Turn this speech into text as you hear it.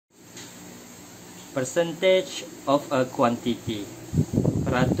Percentage of a quantity.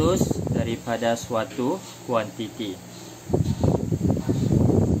 Peratus daripada suatu kuantiti.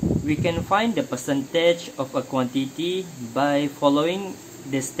 We can find the percentage of a quantity by following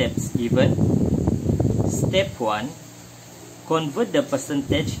the steps given. Step 1. Convert the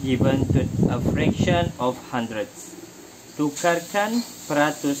percentage given to a fraction of hundredths. Tukarkan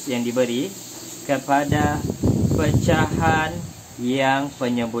peratus yang diberi kepada pecahan yang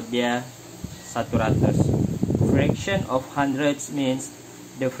penyebut dia 100. Fraction of hundredths means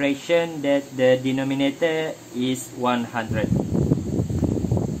the fraction that the denominator is 100.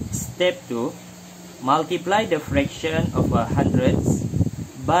 Step 2. Multiply the fraction of a hundredths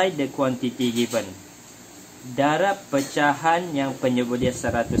by the quantity given. Darab pecahan yang penyebut dia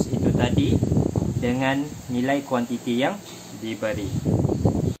 100 itu tadi dengan nilai kuantiti yang diberi.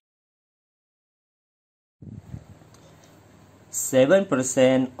 7%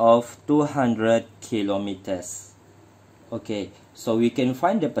 of 200 kilometers. Okay, so we can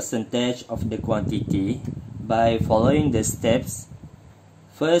find the percentage of the quantity by following the steps.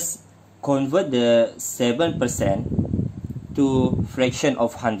 First, convert the 7% to fraction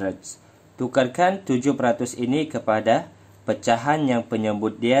of hundreds. Tukarkan 7% ini kepada pecahan yang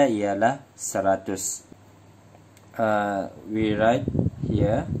penyebut dia ialah 100. We write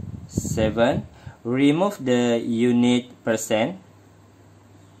here 7. Remove the unit percent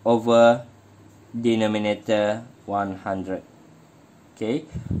over denominator 100. Okay,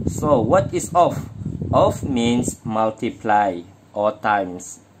 so what is off? Off means multiply or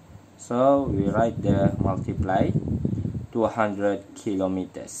times. So we write the multiply 200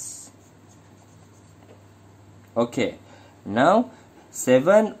 kilometers. Okay, now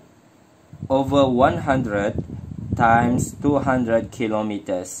 7 over 100 times 200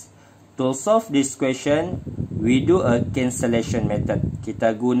 kilometers. To solve this question, we do a cancellation method.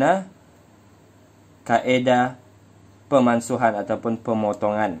 Kita guna kaedah pemansuhan ataupun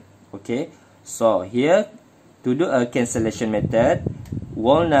pemotongan. Okay, so here to do a cancellation method,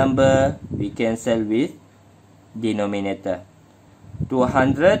 whole number we cancel with denominator.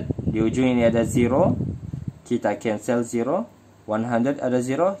 200 di ujung ini ada 0, kita cancel 0. 100 ada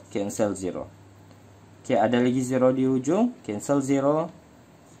 0, cancel 0. Okay, ada lagi 0 di ujung, cancel 0,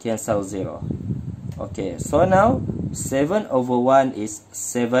 cancel 0. Okay, so now 7 over 1 is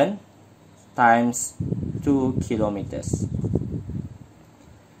 7 times 2 kilometers.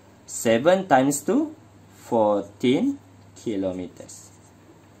 7 times 2, 14 kilometers.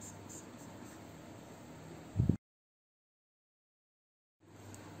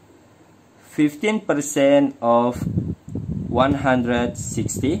 %, of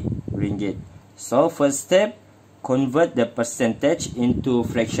 160 ringgit. So first step, convert the percentage into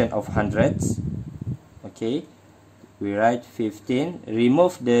fraction of hundreds. Okay, we write 15.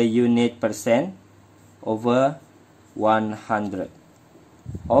 Remove the unit percent over 100.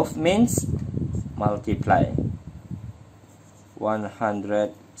 Of means multiply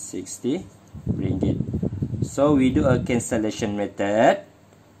 160 ringgit. So we do a cancellation method.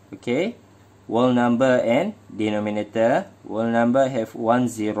 Okay, whole number and denominator. Whole number have 1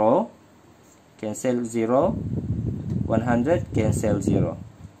 0, cancel 0. 100 cancel 0.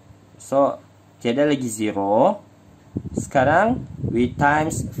 So tiada lagi 0. Sekarang we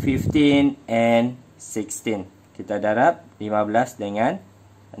times 15 and 16. Kita darab 15 dengan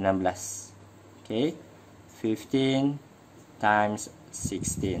 16. Okay, 15 times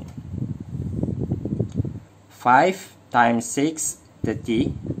 16. 5 times 6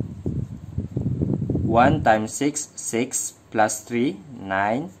 30. 1 times 6 6 plus 3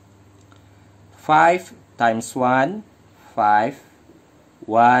 9. 5 times 1 5.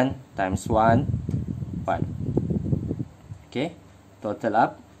 1 times 1 1. Okay, total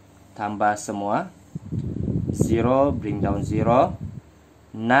up, tambah semua. 0 bring down 0.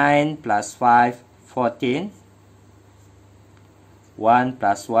 9 plus 5 14. 1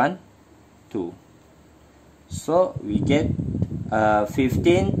 plus 1 2. So we get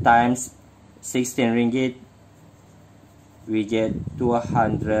 15 times 16 ringgit. We get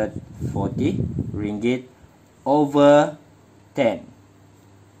 240 ringgit over 10.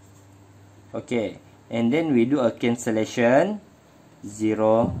 Okay, and then we do a cancellation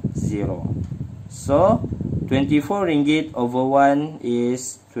 0 0. So 24 ringgit over 1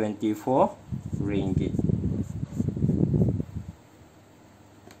 is 24 ringgit.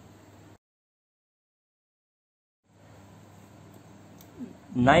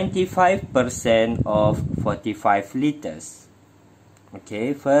 %, of 45 liters.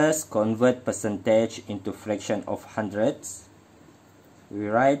 Okay, first convert percentage into fraction of hundredths. We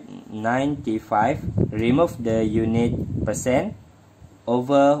write 95. Remove the unit percent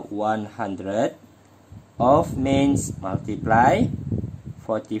over 100. of means multiply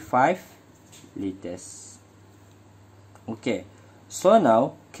 45 liters. Okay, so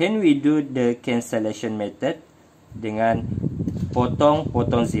now can we do the cancellation method dengan potong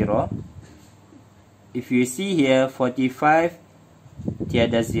zero? If you see here 45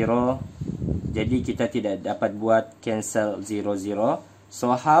 tiada zero, jadi kita tidak dapat buat cancel 0 0.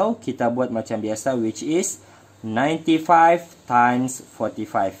 So how? Kita buat macam biasa, which is 95 times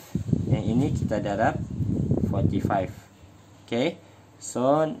 45. Yang ini kita darab 45. Okay,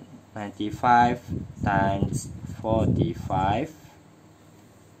 so 95 times 45.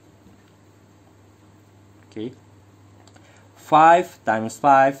 Okay, 5 times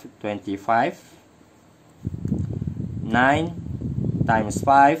 5, 25. 9 times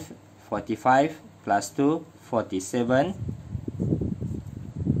 5, 45 plus 2, 47.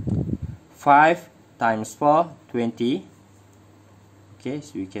 5 times 4, 20. Okay,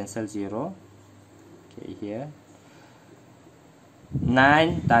 so we cancel 0. Okay, here.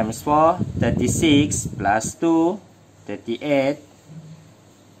 9 times 4, 36 plus 2, 38.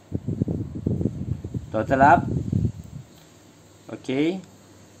 Total up. Okay.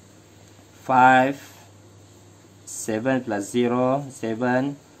 5, 7 plus 0,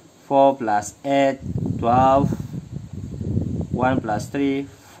 7. 4 plus 8, 12. 1 plus 3,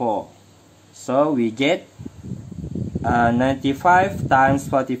 4. So we get 95 times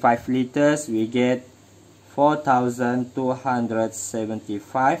 45 liters, we get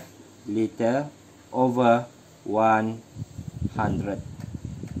 4,275 liter over 100.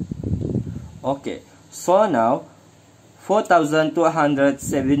 Okay, so now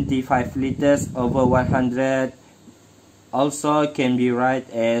 4,275 liters over 100 also can be write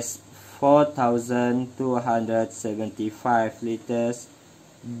as 4,275 liters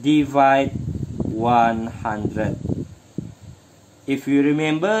divide 100. If you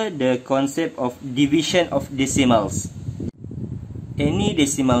remember the concept of division of decimals, any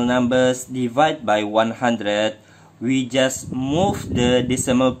decimal numbers divide by 100, we just move the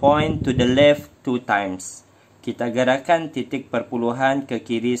decimal point to the left 2 times. Kita gerakkan titik perpuluhan ke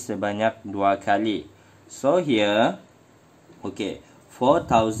kiri sebanyak 2 kali. So here, okay,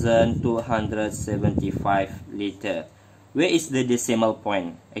 4,275 liter. Where is the decimal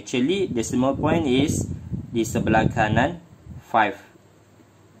point? Actually, decimal point is di sebelah kanan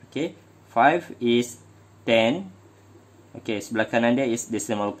 5. Okay, 5 is 10. Okay, sebelah kanan dia is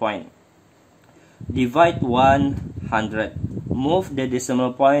decimal point. Divide 100. Move the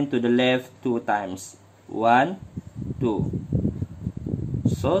decimal point to the left 2 times. 1, 2.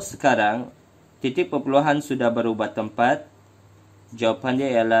 So, sekarang titik perpuluhan sudah berubah tempat. Jawapan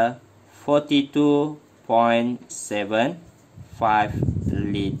dia ialah 42.75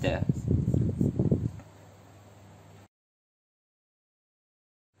 liter.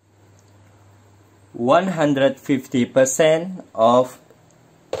 %50 of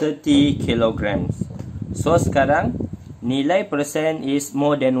 30 kilograms. So sekarang nilai persen is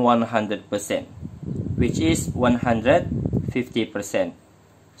more than 100%, which is 150%.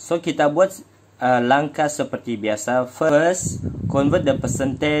 So kita buat langkah seperti biasa. First, convert the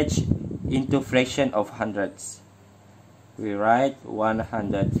percentage into fraction of hundreds. We write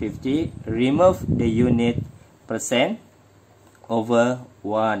 150. Remove the unit percent over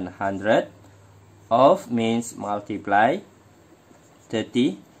 100. Of means multiply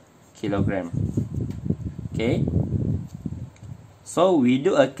 30 kilogram. Okay. So we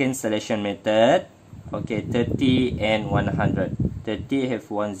do a cancellation method. Okay, 30 and 100. 30 have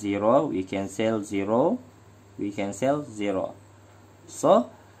 1 0. We cancel 0. We cancel 0. So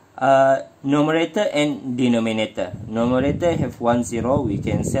numerator and denominator. Numerator have 1 0. We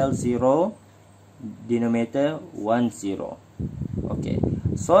cancel 0. Denominator 1 0. Okay.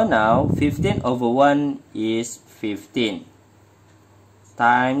 So now 15 over 1 is 15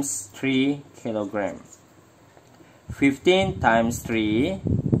 times 3 kilogram. 15 times 3.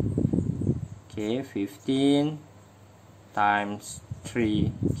 Okay, 15 times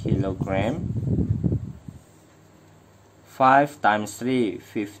 3 kilogram. 5 times 3,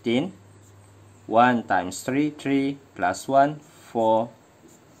 15. 1 times 3, 3 plus 1, 4.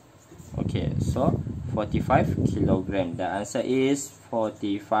 Okay, so 45 kilogram. The answer is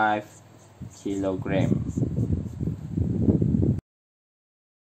 45 kilogram.